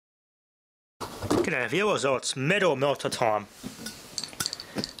G'day viewers, oh, it's metal melter time.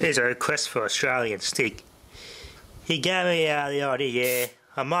 Here's a request for Australian Stig. He gave me the idea,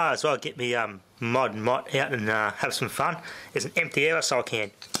 I might as well get me MOT out and have some fun. There's an empty aerosol can.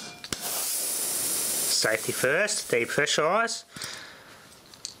 Safety first, depressurise.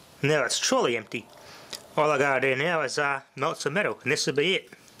 Now it's truly empty. All I gotta do now is melt some metal, and this will be it.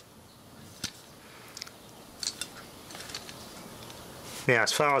 Now,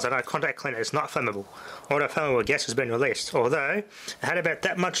 as far as I know, contact cleaner is not flammable. All the flammable gas has been released, although it had about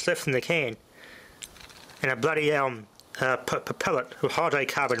that much left in the can. And a bloody pellet of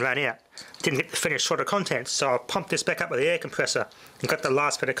hydrocarbon ran out. Didn't get the finished sort of contents, so I pumped this back up with the air compressor and got the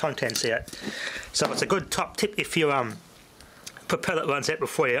last bit of contents out. So it's a good top tip if your pellet runs out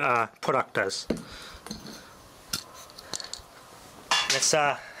before your product does. Let's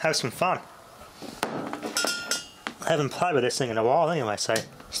have some fun. I haven't played with this thing in a while anyway, so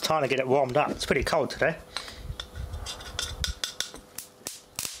it's time to get it warmed up. It's pretty cold today.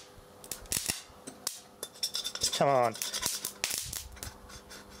 Come on.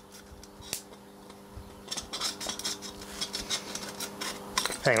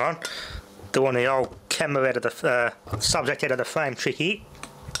 Hang on. Doing the old camera out of the subject out of the frame tricky.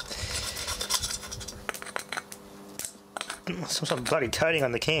 Some sort of bloody coating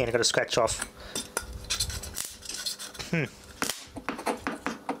on the can I've got to scratch off.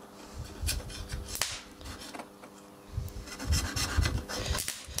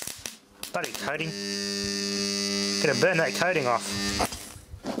 Bloody coating. Gonna burn that coating off.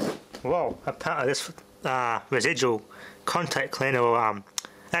 Whoa, apparently this residual contact cleaner, or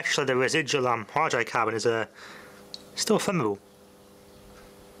actually the residual hydrocarbon is still flammable.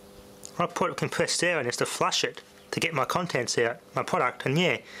 I put compressed air in just to flush it to get my contents out, my product, and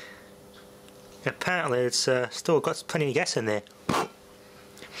yeah, apparently it's still got plenty of gas in there.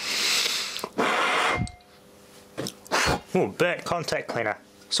 Oh, burnt contact cleaner.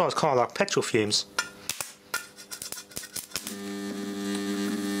 Sounds kind of like petrol fumes.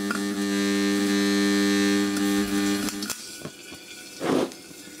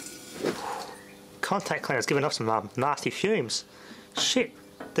 Contact cleaner's giving off some nasty fumes. Shit,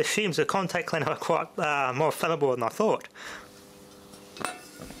 the fumes of contact cleaner are quite more flammable than I thought.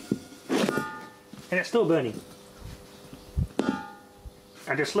 And it's still burning.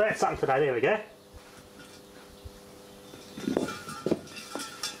 I just learned something today, there we go.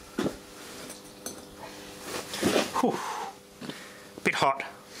 Whew. Bit hot.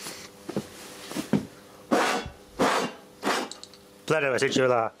 Blood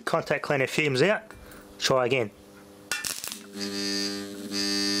residual contact cleaner fumes out. Try again.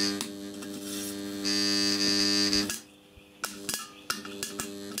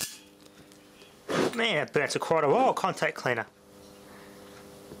 Man, it burns for quite a while, contact cleaner.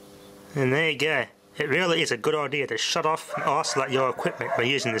 And there you go. It really is a good idea to shut off and isolate your equipment by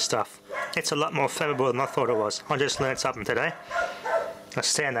using this stuff. It's a lot more flammable than I thought it was. I just learned something today. Let's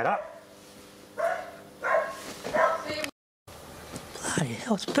stand that up. Bloody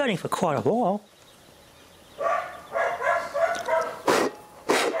hell, it's burning for quite a while.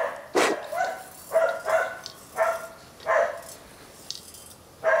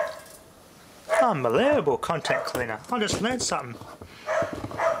 Unbelievable contact cleaner. I just learned something.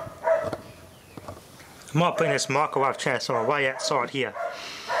 I might bring this microwave transformer way outside here.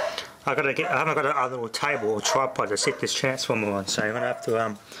 I haven't got a little table or tripod to set this transformer on, so I'm gonna have to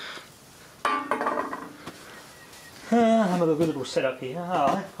have a good little setup here.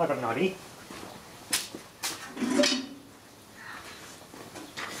 Oh, I got an idea.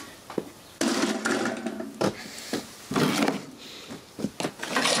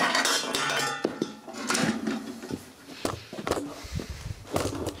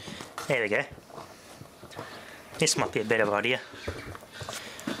 There we go. This might be a better idea.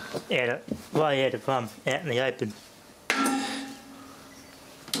 Way out in the open.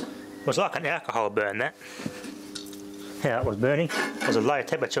 It was like an alcohol burn, that. Yeah, it was burning. It was a low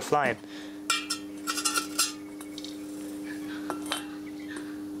temperature flame.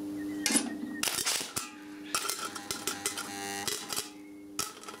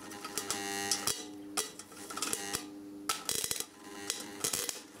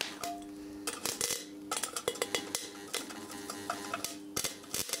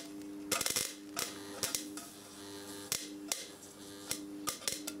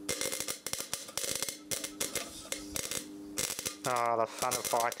 Oh, the fun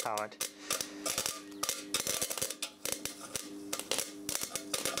of high current.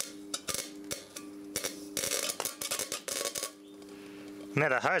 Now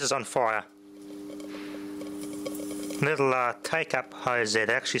the hose is on fire. little take-up hose there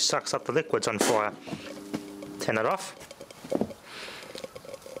that actually sucks up the liquids on fire. Turn it off.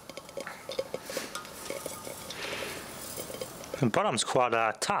 The bottom's quite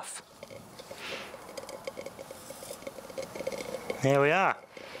tough. There we are.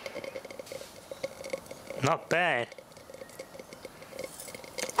 Not bad.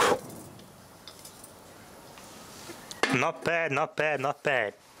 Not bad, not bad, not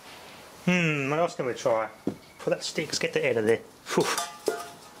bad. What else can we try? Put that sticks, get the out of there. Whew.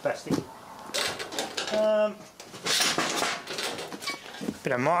 Plastic.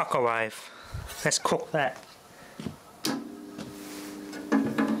 Bit of microwave. Let's cook that.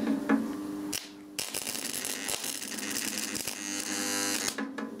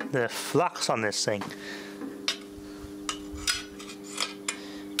 The flux on this thing.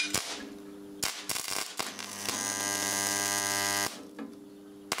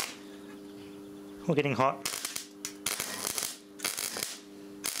 We're getting hot.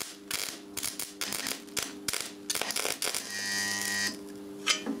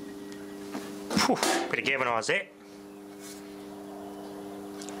 Whew, bit of galvanise there.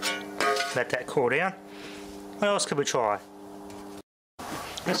 Let that cool down. What else could we try?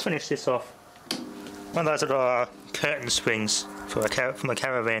 Let's finish this off. One of those little curtain springs for from a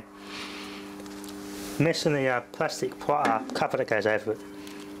caravan. Missing the plastic cover that goes over it.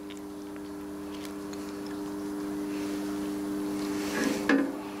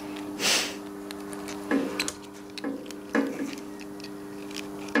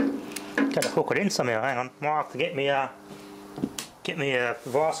 Got to hook it in somehow. Hang on, might have to get me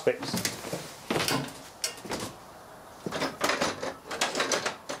vice grips.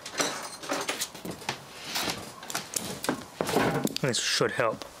 This should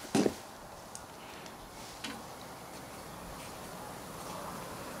help.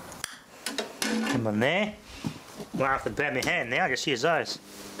 Come on there. Won't have to burn my hand now, just use those.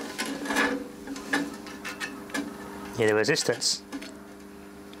 Yeah, the resistance.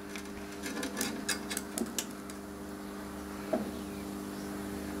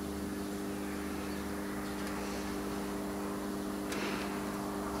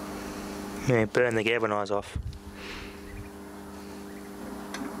 Yeah, burn the galvanise off.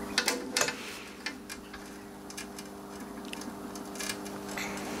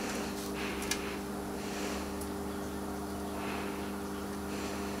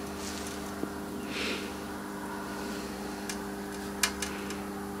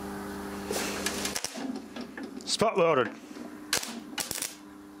 Spot welded.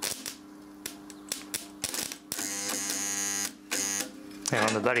 Hang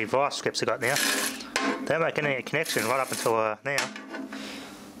on, the bloody vice grips I got now. They don't make any connection right up until now.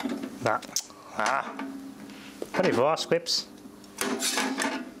 But, bloody vice grips.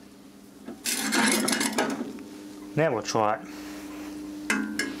 Now we'll try it.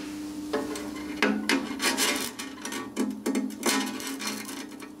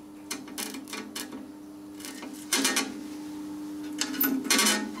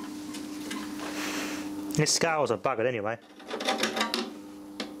 This scales are buggered anyway.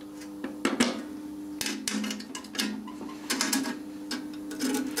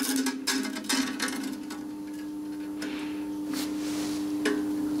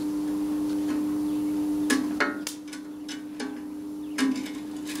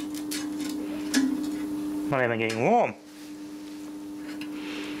 Not even getting warm.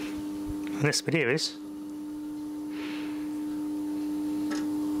 And this bit here is.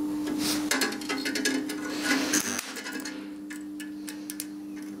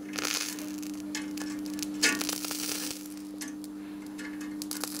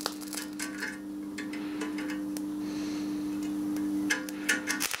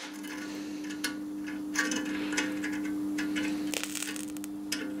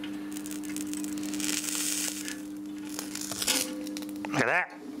 Look at that.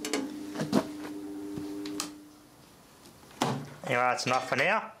 Anyway, that's enough for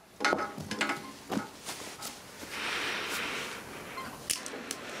now.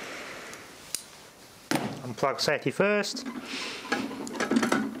 Unplug safety first.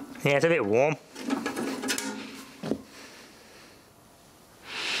 Yeah, it's a bit warm.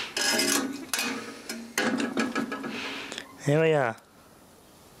 There we are.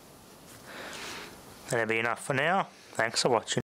 That'll be enough for now. Thanks for watching.